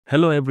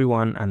Hello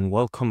everyone and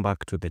welcome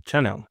back to the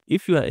channel.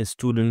 If you are a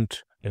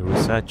student, a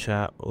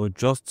researcher, or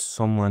just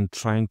someone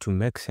trying to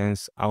make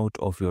sense out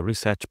of your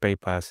research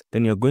papers,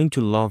 then you're going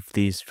to love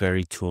this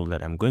very tool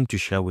that I'm going to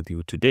share with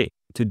you today.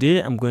 Today,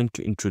 I'm going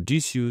to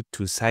introduce you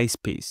to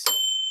SciSpace,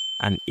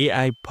 an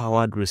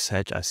AI-powered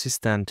research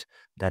assistant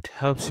that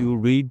helps you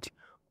read,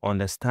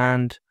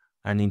 understand,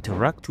 and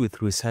interact with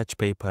research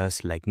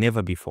papers like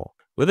never before.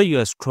 Whether you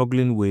are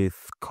struggling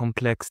with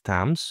complex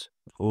terms,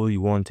 or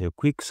you want a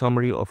quick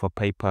summary of a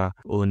paper,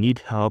 or need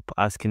help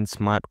asking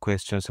smart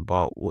questions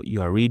about what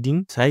you are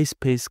reading,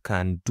 SciSpace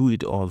can do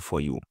it all for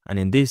you. And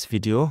in this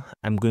video,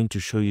 I'm going to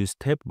show you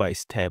step by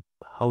step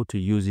how to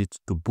use it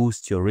to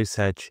boost your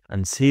research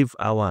and save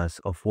hours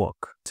of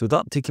work. So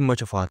without taking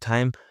much of our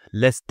time,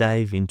 let's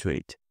dive into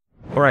it.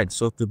 Alright,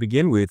 so to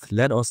begin with,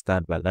 let us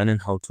start by learning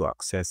how to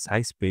access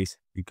SciSpace.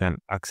 You can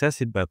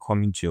access it by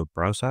coming to your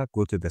browser,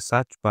 go to the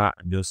search bar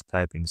and just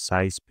type in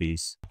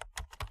SciSpace.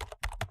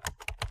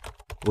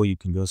 Or you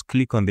can just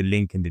click on the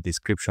link in the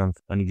description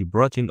and you'll be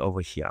brought in over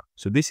here.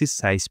 So this is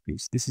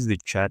SciSpace. This is the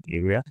chat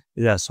area.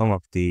 These are some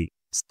of the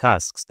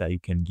tasks that you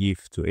can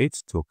give to it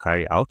to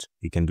carry out.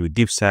 You can do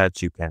deep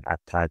search, you can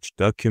attach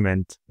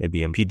document,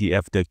 maybe a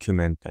PDF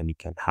document, and you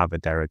can have a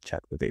direct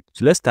chat with it.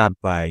 So let's start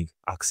by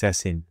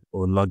accessing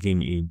or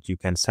logging in. You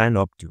can sign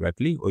up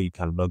directly or you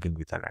can log in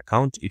with an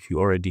account if you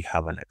already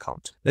have an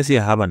account. Let's say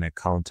I have an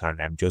account and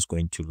I'm just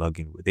going to log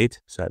in with it.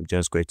 So I'm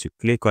just going to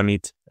click on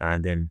it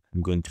and then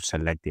I'm going to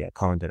select the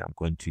account that I'm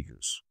going to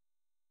use.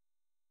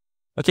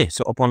 Okay,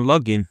 so upon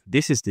login,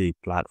 this is the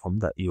platform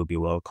that you'll be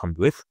welcomed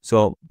with.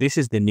 So this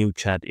is the new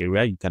chat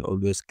area. You can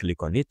always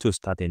click on it to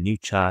start a new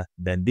chat.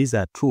 Then these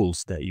are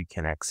tools that you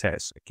can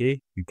access.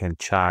 Okay, you can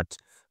chat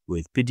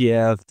with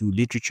PDF, do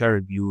literature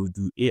review,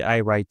 do AI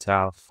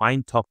writer,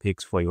 find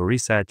topics for your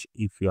research.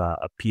 If you are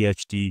a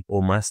PhD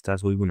or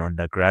master's or even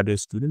undergraduate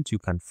student, you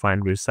can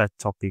find research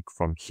topic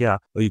from here,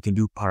 or you can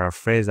do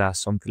paraphraser,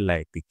 something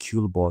like the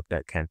Qbot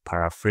that can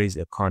paraphrase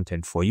a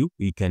content for you.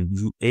 You can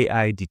do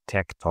AI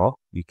detector.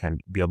 You can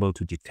be able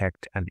to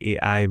detect an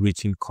AI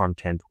written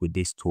content with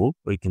this tool,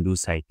 or you can do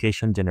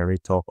citation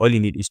generator. All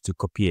you need is to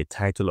copy a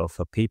title of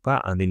a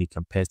paper and then you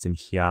can paste in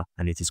here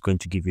and it is going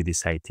to give you the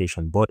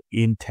citation, both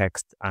in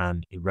text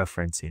and in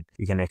referencing.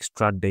 You can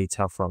extract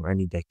data from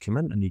any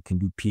document and you can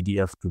do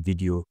PDF to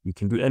video. You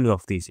can do any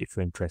of these if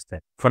you're interested.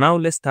 For now,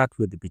 let's start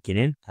with the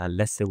beginning. And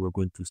let's say we're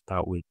going to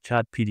start with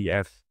chat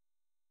PDF.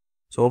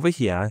 So over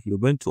here, you're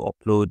going to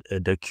upload a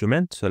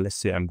document. So let's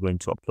say I'm going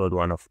to upload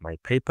one of my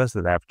papers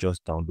that I've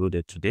just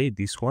downloaded today,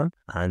 this one,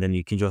 and then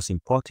you can just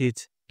import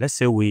it. Let's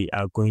say we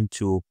are going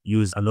to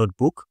use a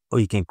notebook, or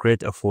you can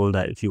create a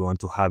folder if you want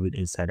to have it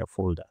inside a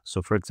folder.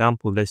 So for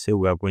example, let's say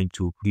we are going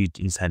to put it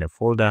inside a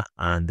folder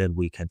and then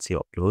we can say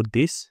upload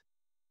this.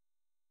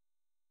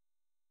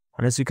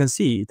 And as you can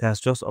see, it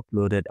has just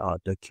uploaded our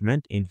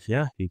document in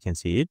here. You can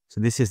see it. So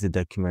this is the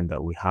document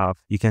that we have.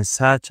 You can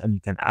search and you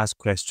can ask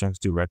questions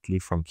directly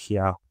from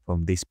here,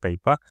 from this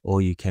paper,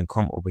 or you can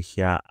come over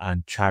here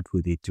and chat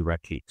with it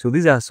directly. So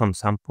these are some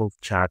sample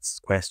chats,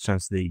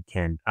 questions that you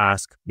can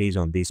ask based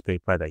on this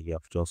paper that you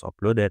have just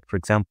uploaded. For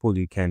example,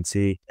 you can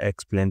say,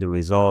 explain the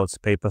results,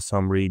 paper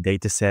summary,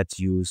 data sets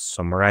used,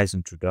 summarize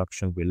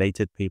introduction,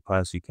 related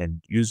papers. You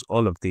can use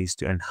all of these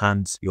to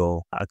enhance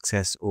your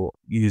access or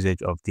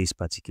usage of this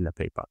particular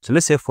paper. So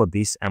let's say for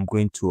this, I'm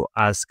going to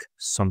ask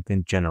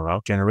something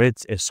general,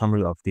 generate a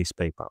summary of this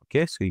paper.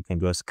 Okay, so you can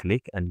just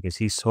click and you can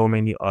see so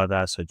many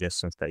other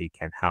suggestions that you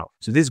can have.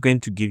 So this is going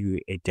to give you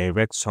a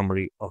direct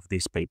summary of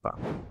this paper.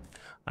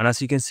 And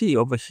as you can see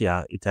over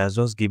here, it has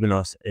just given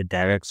us a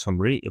direct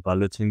summary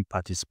evaluating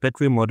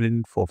participatory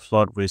modeling for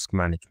flood risk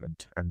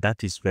management. And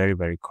that is very,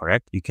 very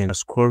correct. You can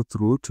scroll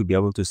through to be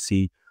able to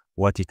see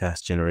what it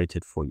has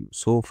generated for you.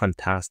 So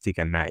fantastic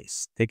and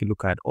nice. Take a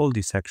look at all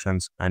these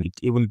sections and it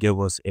even gave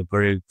us a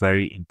very,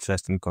 very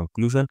interesting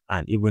conclusion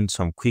and even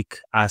some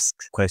quick ask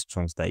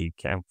questions that you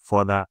can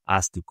further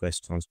ask the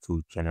questions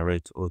to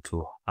generate or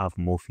to have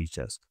more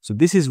features. So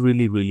this is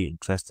really, really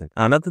interesting.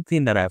 Another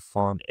thing that I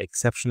found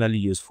exceptionally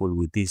useful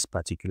with this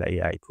particular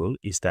AI tool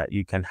is that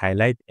you can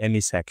highlight any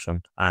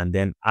section and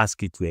then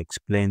ask it to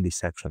explain the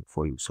section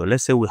for you. So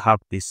let's say we have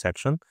this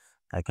section.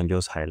 I can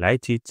just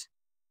highlight it.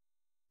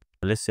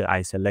 Let's say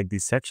I select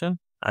this section,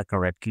 I can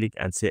right click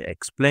and say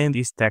explain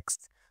this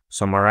text,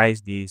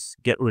 summarize this,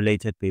 get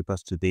related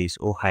papers to this,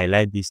 or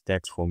highlight this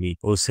text for me,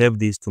 or save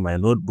this to my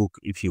notebook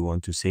if you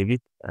want to save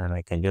it. And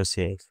I can just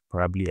say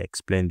probably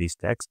explain this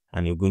text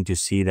and you're going to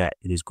see that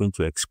it is going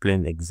to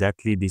explain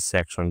exactly this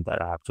section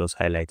that I have just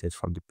highlighted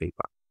from the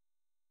paper.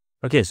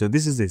 Okay, so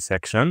this is the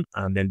section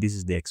and then this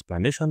is the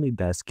explanation. It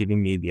has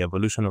given me the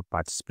evolution of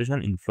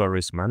participation in flood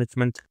risk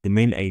management, the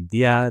main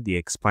idea, the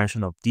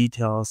expansion of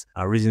details,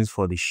 reasons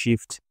for the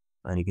shift,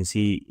 and you can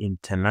see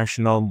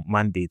international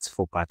mandates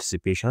for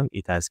participation.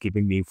 It has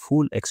given me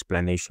full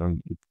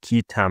explanation. It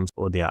key terms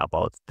or they are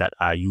about that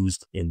are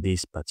used in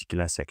this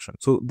particular section.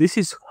 So this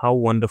is how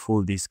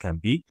wonderful this can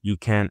be. You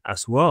can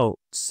as well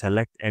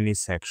select any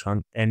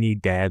section, any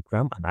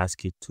diagram, and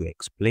ask it to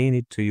explain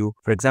it to you.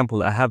 For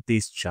example, I have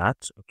this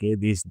chart, okay,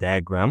 this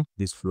diagram,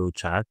 this flow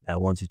chart I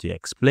want you to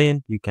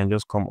explain. You can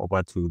just come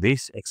over to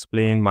this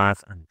explain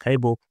math and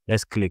table.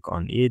 Let's click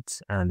on it,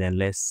 and then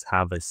let's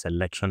have a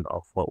selection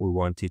of what we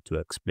want it to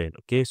explain.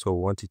 Okay, so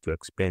we want it to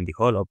explain the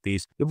whole of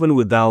this, even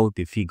without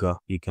the figure.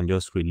 You can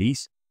just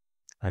release,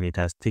 and it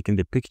has taken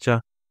the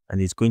picture,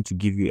 and it's going to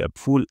give you a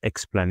full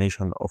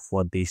explanation of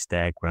what this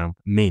diagram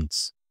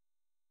means.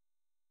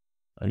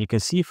 And you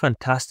can see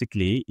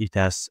fantastically, it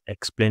has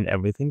explained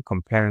everything,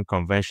 comparing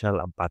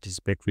conventional and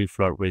participatory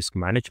flood risk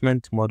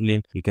management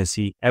modeling. You can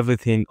see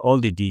everything, all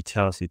the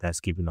details it has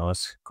given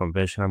us,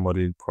 conventional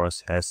modeling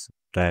process,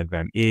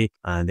 diagram A,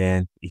 and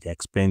then it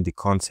explained the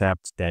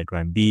concept,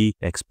 diagram B,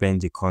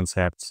 explained the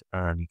concept,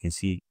 and you can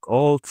see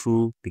all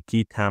through the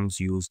key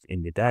terms used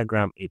in the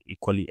diagram, it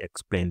equally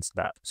explains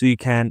that. So you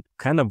can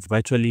kind of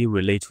virtually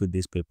relate with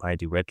this paper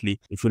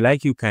directly. If you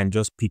like, you can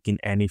just pick in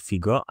any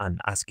figure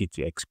and ask it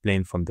to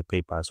explain from the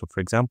paper. So for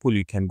example,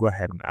 you can go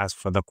ahead and ask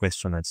further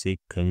question and say,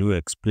 can you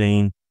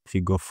explain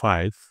figure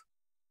 5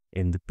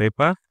 in the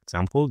paper?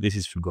 Example, this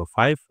is figure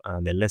 5,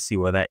 and then let's see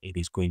whether it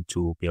is going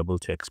to be able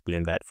to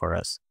explain that for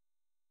us.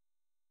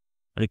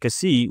 And you can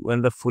see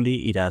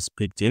wonderfully it has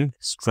picked in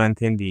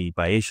strengthen the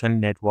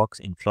Bayesian networks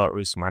in flood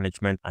risk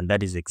management, and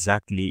that is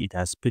exactly, it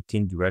has picked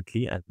in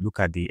directly. And look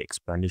at the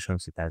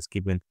explanations it has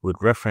given with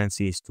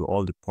references to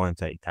all the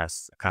points that it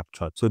has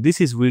captured. So this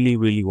is really,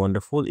 really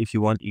wonderful. If you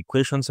want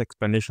equations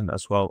explanation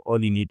as well,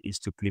 all you need is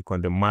to click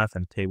on the math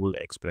and table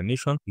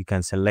explanation. You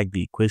can select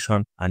the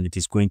equation and it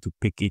is going to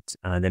pick it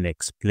and then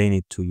explain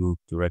it to you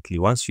directly.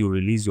 Once you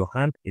release your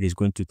hand, it is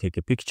going to take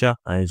a picture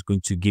and it's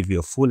going to give you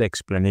a full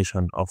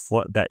explanation of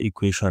what that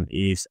equation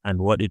is and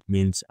what it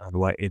means and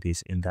why it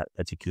is in that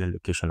particular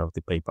location of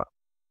the paper.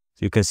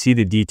 So you can see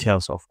the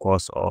details, of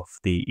course, of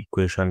the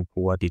equation,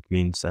 what it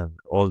means, and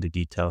all the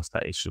details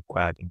that is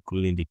required,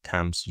 including the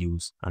terms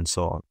used and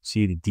so on.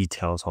 See the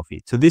details of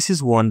it. So this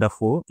is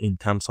wonderful in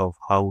terms of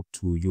how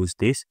to use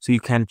this. So you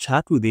can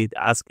chat with it,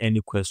 ask any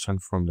question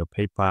from your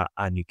paper,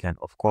 and you can,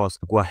 of course,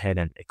 go ahead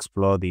and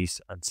explore this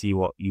and see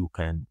what you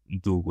can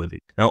do with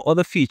it. Now,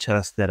 other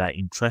features that are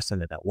interesting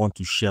that I want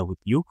to share with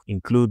you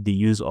include the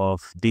use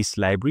of this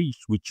library,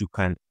 which you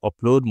can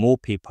upload more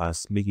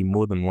papers, maybe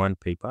more than one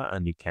paper,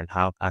 and you can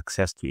have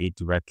access to it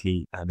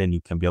directly, and then you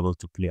can be able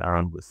to play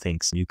around with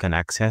things. You can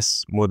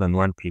access more than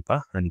one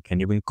paper, and you can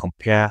even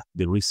compare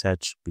the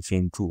research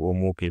between two or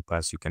more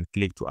papers. You can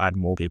click to add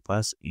more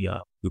papers.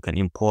 Yeah, you can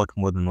import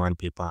more than one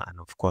paper and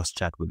of course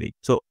chat with it.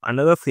 So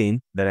another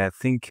thing that I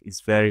think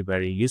is very,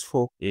 very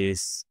useful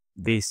is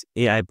this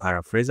AI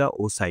paraphraser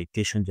or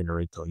citation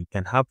generator. You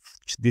can have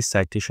this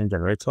citation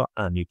generator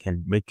and you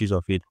can make use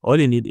of it. All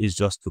you need is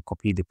just to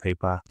copy the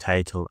paper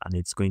title and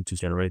it's going to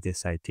generate a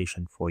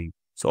citation for you.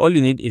 So all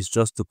you need is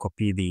just to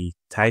copy the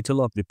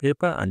title of the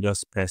paper and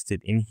just paste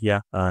it in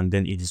here, and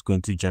then it is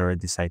going to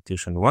generate the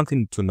citation. One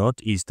thing to note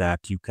is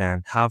that you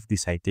can have the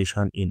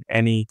citation in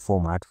any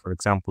format. For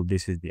example,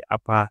 this is the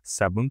upper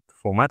 7th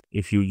format.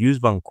 If you use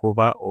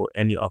Vancouver or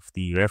any of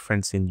the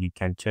referencing, you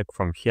can check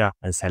from here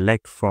and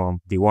select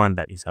from the one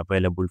that is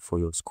available for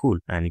your school,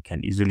 and you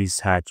can easily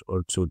search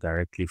also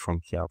directly from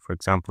here. For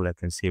example, I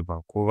can say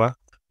Vancouver.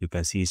 You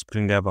can see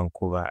Springer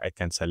Vancouver. I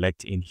can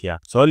select in here.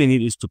 So all you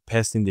need is to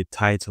paste in the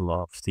title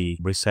of the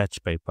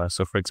research paper.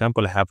 So for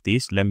example, I have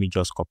this. Let me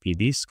just copy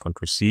this,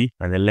 Ctrl C,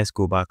 and then let's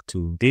go back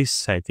to this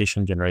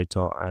citation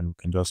generator and we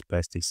can just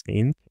paste this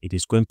in. It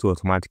is going to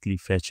automatically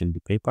fetch in the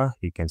paper.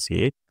 You can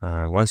see it.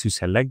 Once you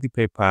select the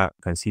paper,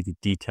 you can see the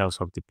details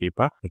of the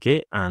paper.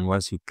 Okay. And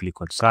once you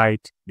click on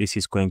cite, this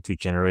is going to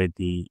generate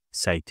the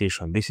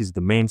citation. This is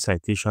the main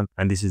citation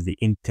and this is the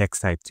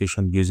in-text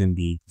citation using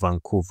the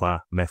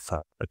Vancouver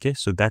method. Okay,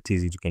 so that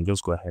is it. You can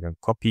just go ahead and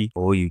copy,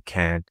 or you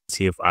can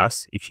save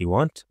as if you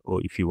want,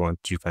 or if you want,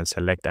 you can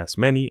select as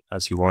many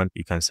as you want.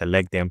 You can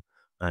select them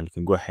and you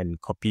can go ahead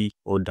and copy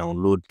or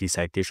download the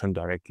citation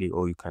directly,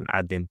 or you can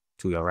add them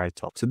to your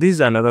write-up. So this is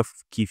another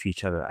key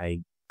feature that I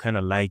kind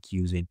of like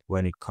using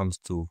when it comes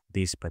to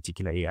this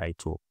particular AI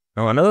tool.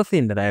 Now, another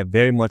thing that I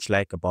very much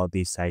like about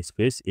this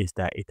SciSpace is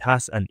that it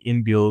has an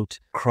inbuilt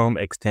Chrome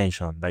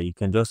extension that you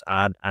can just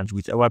add, and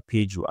whichever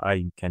page you are,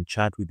 you can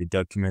chat with the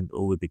document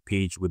or with the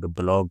page, with the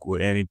blog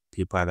or any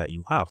paper that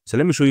you have. So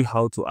let me show you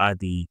how to add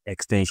the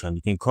extension.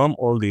 You can come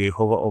all the way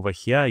hover over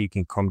here. You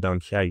can come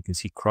down here. You can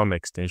see Chrome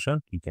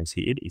extension. You can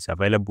see it. It's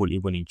available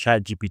even in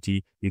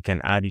ChatGPT. You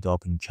can add it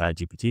up in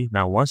ChatGPT.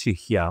 Now, once you're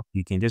here,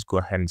 you can just go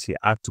ahead and say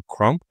add to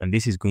Chrome, and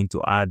this is going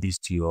to add this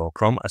to your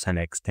Chrome as an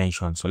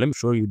extension. So let me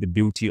show you the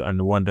beauty and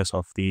the wonders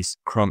of this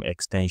Chrome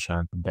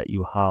extension that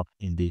you have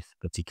in this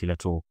particular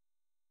tool.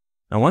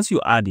 And once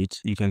you add it,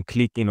 you can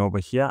click in over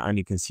here and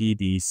you can see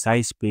the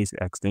SciSpace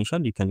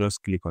extension. You can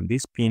just click on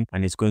this pin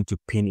and it's going to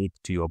pin it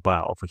to your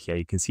bar over here.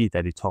 You can see it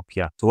at the top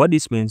here. So what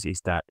this means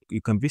is that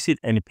you can visit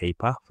any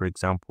paper. For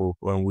example,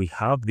 when we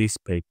have this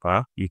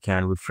paper, you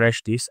can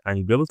refresh this and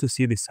you'll be able to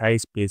see the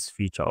SciSpace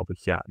feature over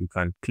here. You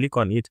can click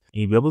on it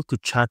and you'll be able to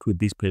chat with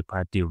this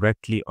paper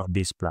directly on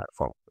this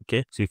platform.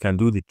 Okay, so you can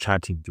do the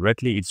chatting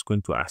directly. It's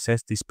going to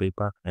access this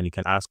paper and you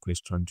can ask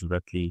questions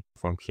directly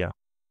from here.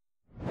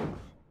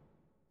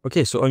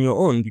 Okay, so on your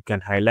own, you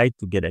can highlight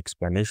to get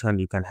explanation.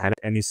 You can highlight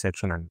any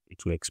section and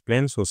it will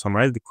explain. So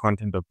summarize the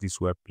content of this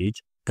web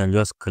page. You can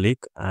just click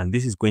and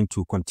this is going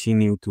to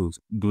continue to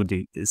do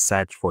the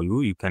search for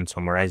you. You can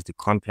summarize the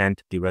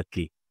content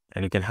directly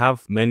and you can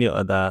have many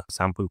other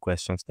sample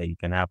questions that you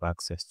can have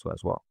access to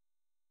as well.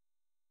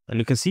 And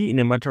you can see in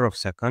a matter of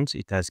seconds,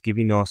 it has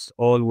given us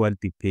all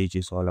what the page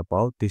is all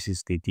about. This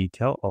is the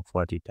detail of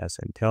what it has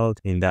entailed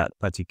in that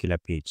particular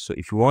page. So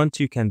if you want,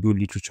 you can do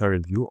literature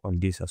review on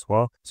this as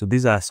well. So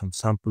these are some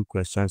sample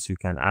questions. You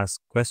can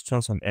ask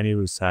questions on any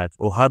research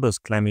or how does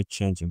climate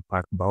change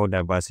impact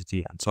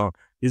biodiversity and so on.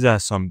 These are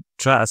some,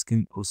 try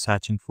asking or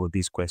searching for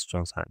these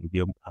questions and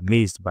you'll be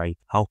amazed by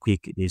how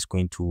quick it is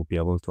going to be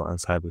able to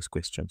answer those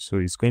questions. So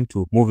it's going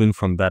to move in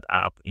from that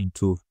app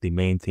into the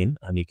main thing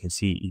and you can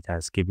see it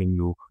has given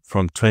you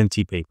from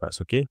 20 papers,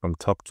 okay, from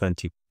top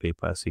 20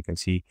 papers. You can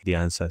see the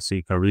answer. So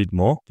you can read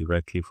more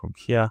directly from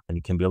here and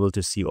you can be able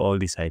to see all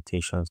the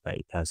citations that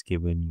it has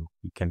given you.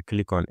 You can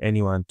click on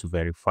anyone to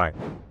verify.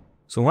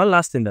 So one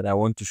last thing that I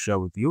want to share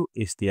with you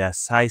is their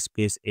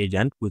SciSpace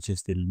agent, which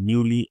is the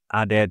newly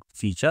added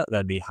feature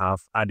that they have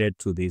added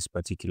to this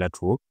particular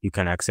tool. You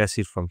can access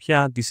it from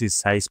here. This is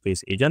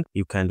SciSpace agent.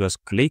 You can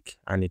just click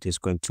and it is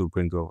going to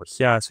bring you over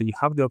here. So you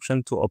have the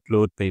option to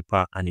upload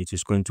paper and it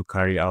is going to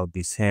carry out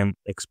the same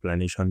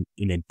explanation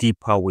in a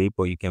deeper way,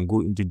 but you can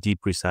go into deep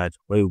research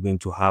where you're going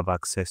to have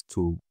access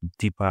to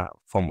deeper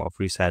form of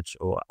research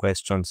or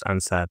questions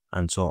answered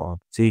and so on.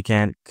 So you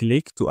can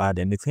click to add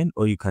anything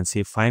or you can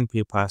say find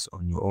papers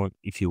on your own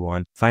if you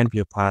want. Find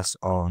papers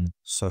on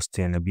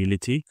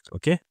sustainability.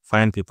 Okay,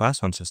 find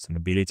papers on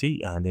sustainability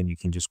and then you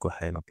can just go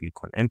ahead and click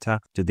on enter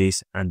to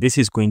this and this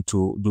is going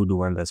to do the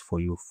wonders for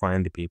you.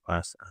 Find the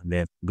papers and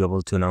then be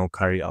able to now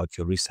carry out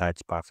your research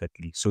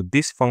perfectly. So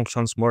this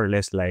functions more or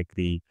less like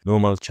the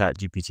normal chat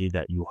GPT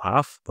that you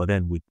have, but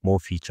then with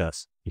more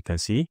features. You can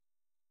see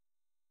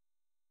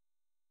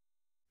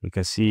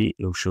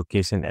you're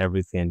showcasing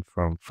everything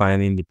from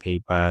finding the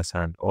papers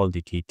and all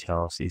the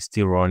details. It's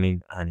still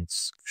running and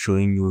it's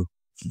showing you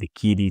the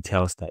key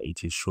details that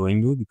it is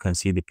showing you. You can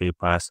see the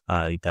papers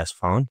it has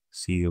found.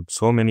 See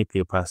so many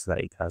papers that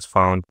it has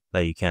found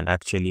that you can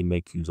actually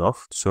make use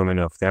of. So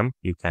many of them.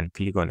 You can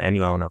click on any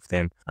one of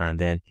them and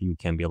then you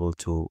can be able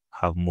to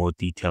have more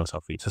details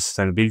of it. So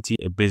sustainability,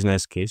 a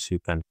business case, you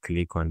can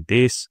click on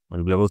this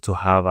and be able to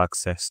have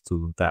access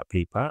to that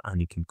paper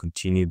and you can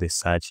continue the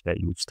search that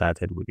you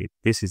started with it.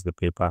 This is the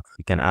paper.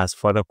 You can ask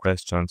further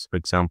questions, for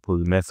example,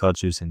 the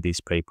methods used in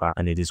this paper,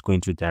 and it is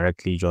going to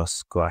directly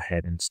just go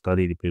ahead and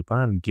study the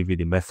paper and give you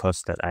the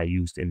methods that I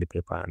used in the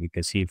paper. And you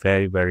can see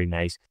very, very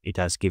nice. It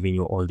has given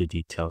you all the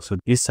details. So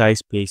this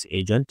SciSpace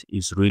agent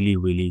is really,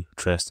 really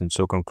interesting.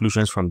 So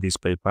conclusions from this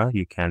paper,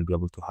 you can be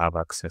able to have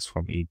access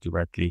from it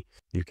directly.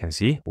 You can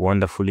see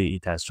wonderfully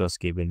it has just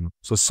given you.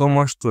 So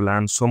much to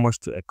learn, so much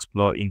to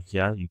explore in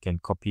here. You can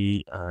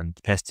copy and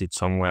paste it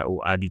somewhere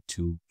or add it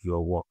to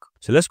your work.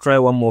 So let's try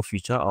one more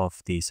feature of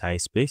the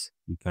SciSpace.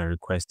 You can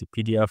request the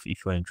PDF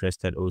if you are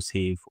interested, or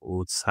save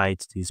or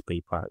cite this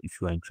paper if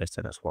you are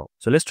interested as well.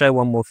 So let's try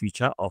one more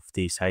feature of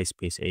the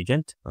SciSpace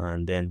agent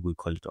and then we'll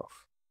call it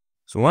off.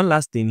 So one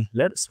last thing,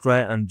 let's try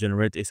and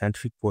generate a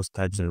scientific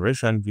poster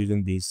generation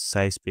using this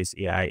SciSpace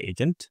AI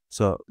agent.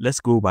 So let's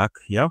go back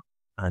here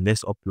and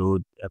let's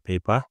upload a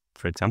paper.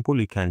 For example,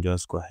 you can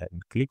just go ahead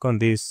and click on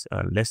this.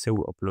 Let's say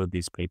we upload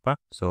this paper.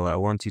 So I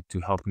want it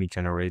to help me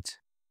generate.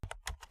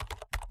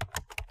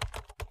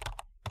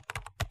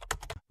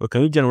 Well,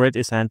 can we generate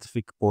a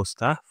scientific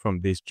poster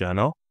from this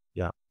journal?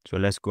 Yeah. So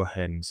let's go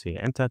ahead and say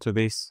enter to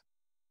this.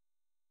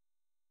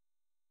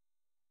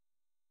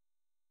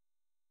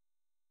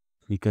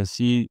 You can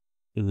see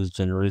it is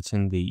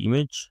generating the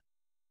image.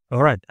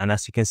 All right. And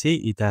as you can see,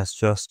 it has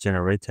just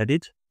generated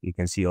it. You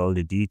can see all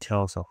the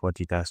details of what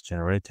it has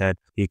generated.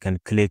 You can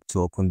click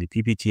to open the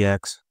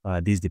PPTX.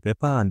 This is the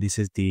paper and this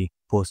is the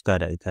poster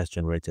that it has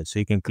generated. So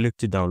you can click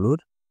to download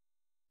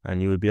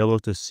and you will be able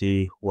to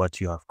see what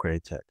you have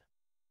created.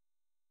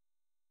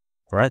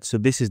 All right, so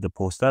this is the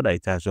poster that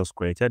it has just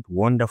created,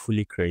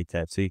 wonderfully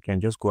created. So you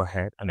can just go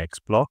ahead and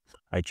explore.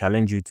 I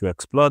challenge you to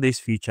explore this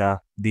feature,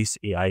 this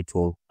AI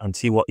tool, and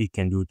see what it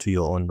can do to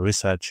your own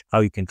research, how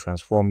you can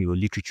transform your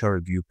literature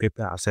review,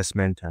 paper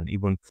assessment, and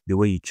even the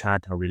way you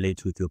chat and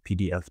relate with your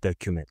PDF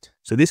document.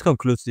 So this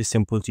concludes this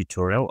simple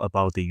tutorial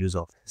about the use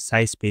of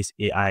SciSpace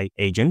AI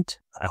agent.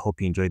 I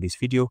hope you enjoyed this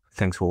video.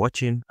 Thanks for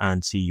watching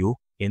and see you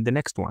in the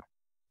next one.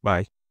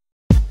 Bye.